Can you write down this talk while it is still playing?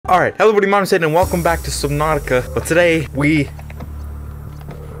Alright, hello everybody, Mom's Hidden, and welcome back to Subnautica. But today,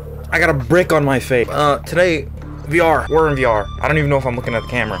 I got a brick on my face. Today, VR. We're in VR. I don't even know if I'm looking at the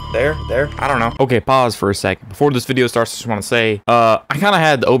camera. There? I don't know. Okay, pause for a second. Before this video starts, I just want to say, I kind of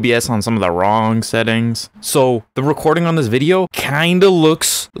had the OBS on some of the wrong settings. So, the recording on this video kind of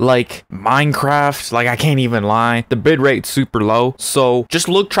looks like Minecraft. Like, I can't even lie. The bitrate's super low. So, just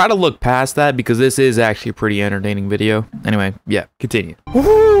try to look past that because this is actually a pretty entertaining video. Anyway, yeah, continue.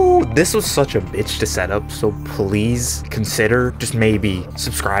 Woohoo! This was such a bitch to set up, so please consider just maybe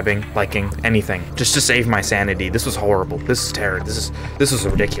subscribing, liking, anything. Just to save my sanity. This was horrible. This is terrible. This is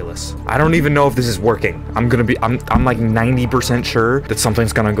ridiculous. I don't even know if this is working. I'm like 90% sure that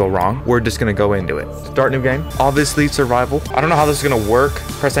something's gonna go wrong. We're just gonna go into it. Start new game. Obviously survival. I don't know how this is gonna work.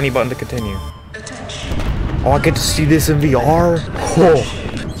 Press any button to continue. Oh, I get to see this in VR. Oh.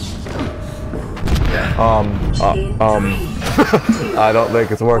 I don't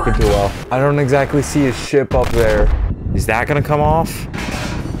think it's working too well. I don't exactly see a ship up there. Is that gonna come off?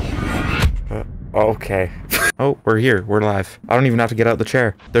 Okay. Oh, we're here. We're live. I don't even have to get out the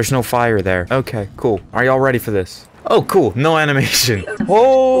chair. There's no fire there. Okay, cool. Are y'all ready for this? Oh, cool. No animation.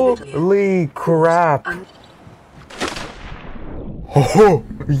 Holy crap. Oh,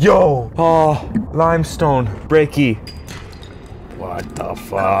 yo. Oh, limestone. Breaky. What the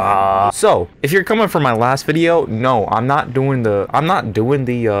fuck? So, if you're coming from my last video, no, I'm not doing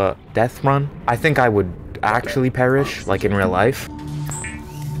the death run. I think I would actually perish, like in real life.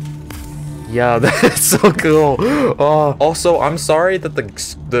 Yeah, that's so cool. Also, I'm sorry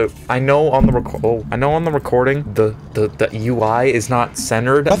that I know on the recording the UI is not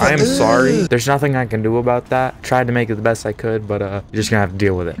centered. I am sorry. There's nothing I can do about that. Tried to make it the best I could, but you're just gonna have to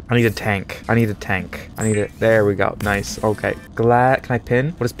deal with it. I need a tank. I need it. There we go. Nice. Okay. Glad. Can I pin?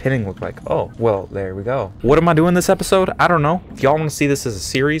 What does pinning look like? Oh, well, there we go. What am I doing this episode? I don't know. If y'all want to see this as a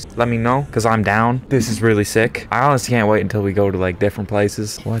series, let me know, because I'm down. This is really sick. I honestly can't wait until we go to like different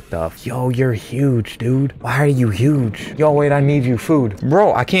places. What the yo, you're huge, dude. Why are you huge? Yo, wait, I need you food.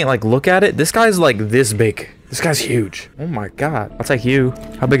 Bro, I can't like look at it. This guy's like this big. This guy's huge. Oh my god. I'll take you.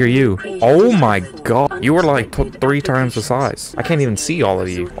 How big are you? Oh my god. You are like 3 times the size. I can't even see all of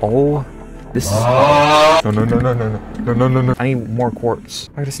you. Oh. This is... No. I need more quartz.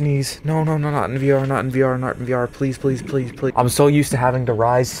 I gotta sneeze. No, not in VR, not in VR. Please. I'm so used to having to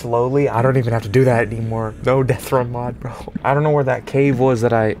rise slowly. I don't even have to do that anymore. No death run mod, bro. I don't know where that cave was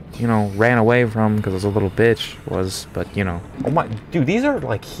that I, ran away from because I was a little bitch was, but Oh my, dude, these are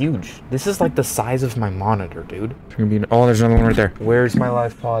like huge. This is like the size of my monitor, dude. Oh, there's another one right there. Where's my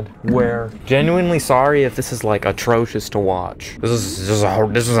life pod? Where? Genuinely sorry if this is like atrocious to watch. This is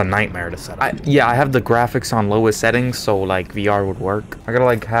a nightmare to set up. I have the graphics on lowest settings, so like VR would work. I gotta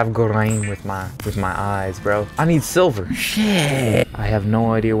like have grain with my eyes, bro. I need silver. Shit. I have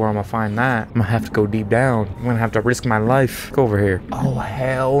no idea where I'm gonna find that. I'm gonna have to go deep down. I'm gonna have to risk my life. Go over here. Oh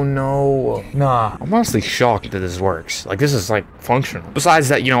hell no. Nah. I'm honestly shocked that this works. Like this is like functional. Besides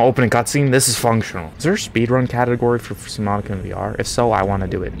that, opening cutscene, this is functional. Is there a speedrun category for Subnautica in VR? If so, I want to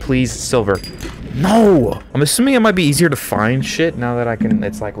do it. Please, silver. No! I'm assuming it might be easier to find shit now that I can,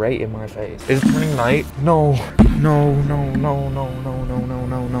 it's like right in my face. Is it turning night? No,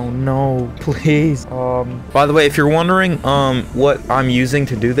 please. By the way, if you're wondering, what I'm using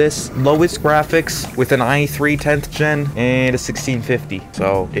to do this, lowest graphics with an i3 10th gen and a 1650.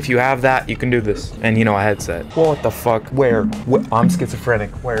 So if you have that, you can do this. And a headset. What the fuck? Where? I'm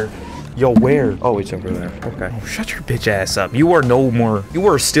schizophrenic. Where? Yo, where? Oh, it's over there. Okay. Oh, shut your bitch ass up. You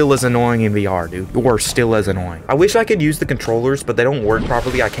are still as annoying in VR, dude. You are still as annoying. I wish I could use the controllers, but they don't work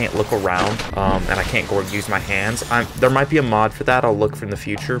properly. I can't look around, and I can't go use my hands. There might be a mod for that. I'll look for in the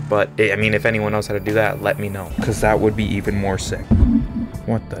future, but I mean, if anyone knows how to do that, let me know, because that would be even more sick.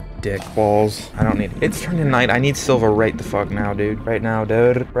 What the dick balls? I don't need it. It's turning night. I need silver right the fuck now, dude. Right now,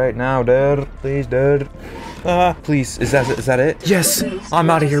 dude. Please, dude. Please. Is that it? Yes. I'm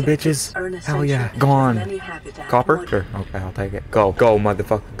out of here, bitches. Hell yeah. Gone. Copper? Sure. Okay, I'll take it. Go,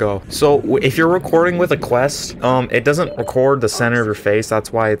 motherfucker, go. So, if you're recording with a quest, it doesn't record the center of your face.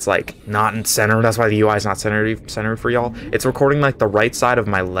 That's why it's like not in center. That's why the UI is not centered for y'all. It's recording like the right side of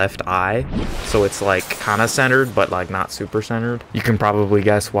my left eye. So it's like kind of centered, but like not super centered. You can probably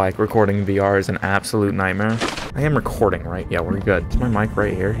guess why recording VR is an absolute nightmare. I am recording, right? Yeah, we're good. Is my mic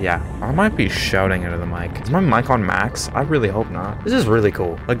right here? Yeah. I might be shouting into the mic. Is my mic on max? I really hope not. This is really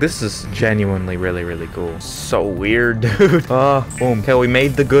cool. Like, this is genuinely really, really cool. So weird, dude. Boom. Okay, we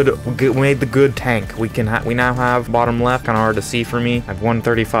made the good tank. We now have bottom left, kind of hard to see for me. I have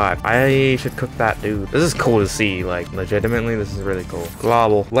 135. I should cook that, dude. This is cool to see. Like, legitimately, this is really cool.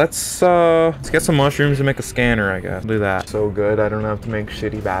 Global. Let's get some mushrooms and make a scanner, I guess. Do that. So good. I don't have to make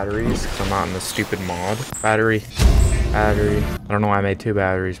shitty batteries because I'm not in this stupid mod. Battery. I don't know why I made 2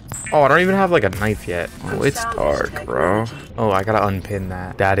 batteries. Oh, I don't even have like a knife yet. Oh, it's dark, bro. Oh, I gotta unpin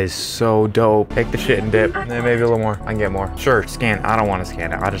that. That is so dope. Take the shit and dip. And then maybe a little more. I can get more. Sure, scan. I don't want to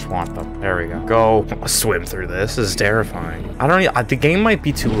scan it. I just want them. There we go. Go. I'll swim through this. This is terrifying. The game might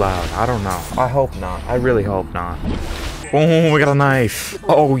be too loud. I don't know. I hope not. I really hope not. Oh, we got a knife.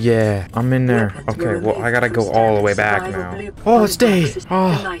 Oh, yeah. I'm in there. Okay, well, I gotta go all the way back now. Oh, it's day.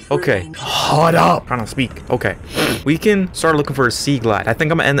 Oh, okay. Hold up. Trying to speak. Okay. We can start looking for a sea glide. I think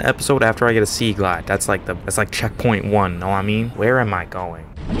I'm gonna end the episode after I get a sea glide. That's like checkpoint 1. Know what I mean? Where am I going?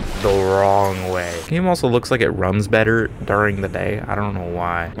 The wrong way. The game also looks like it runs better during the day. I don't know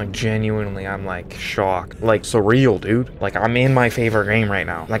why. Like, genuinely, I'm like shocked. Like, surreal, dude. Like, I'm in my favorite game right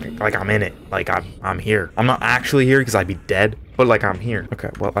now. Like I'm in it. Like, I'm here. I'm not actually here because I'd be dead, but like I'm here. Okay,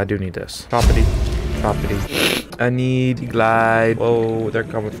 well, I do need this. Toppity. I need glide. Whoa, they're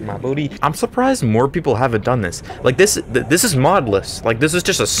coming for my booty. I'm surprised more people haven't done this. Like, this is modless. Like, this is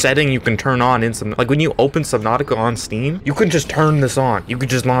just a setting you can turn on in some. Like, when you open Subnautica on Steam, you can just turn this on. You could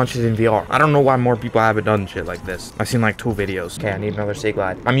just launch it in VR. I don't know why more people haven't done shit like this. I've seen like 2 videos. Okay, I need another sea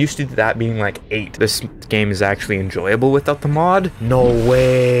glide. I'm used to that being like 8. This game is actually enjoyable without the mod. No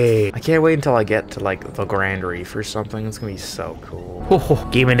way. I can't wait until I get to like the Grand Reef or something. It's gonna be so cool. Oh,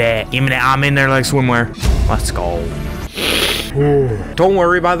 give me that. Give me that. I'm in there like swimwear. Let's go. Don't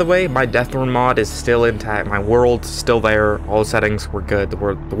worry, by the way, my Deathworm mod is still intact. My world's still there. All the settings were good. The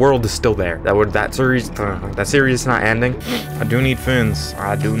world is still there. That series is not ending. I do need fins.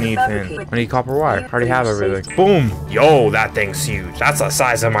 I need copper wire. I already have everything. Boom. Yo, that thing's huge. That's the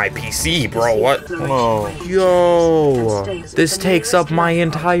size of my PC, bro. What? Oh. Yo. This takes up my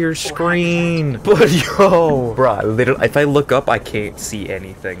entire screen. But yo, bro, literally, if I look up, I can't see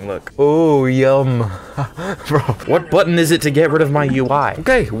anything. Look. Oh, yum. Bro, what button is it to get rid of my UI?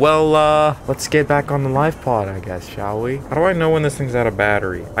 Okay, well, let's get back on the live pod, I guess, shall we? How do I know when this thing's out of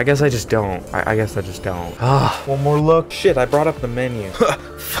battery? I guess I just don't. I guess I just don't. Ah, one more look. Shit, I brought up the menu.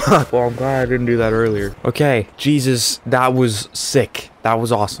 Fuck. Well, I'm glad I didn't do that earlier. Okay, Jesus, that was sick. That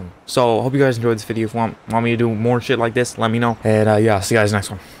was awesome. So, hope you guys enjoyed this video. If you want me to do more shit like this, let me know. And, yeah, see you guys next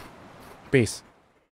one. Peace.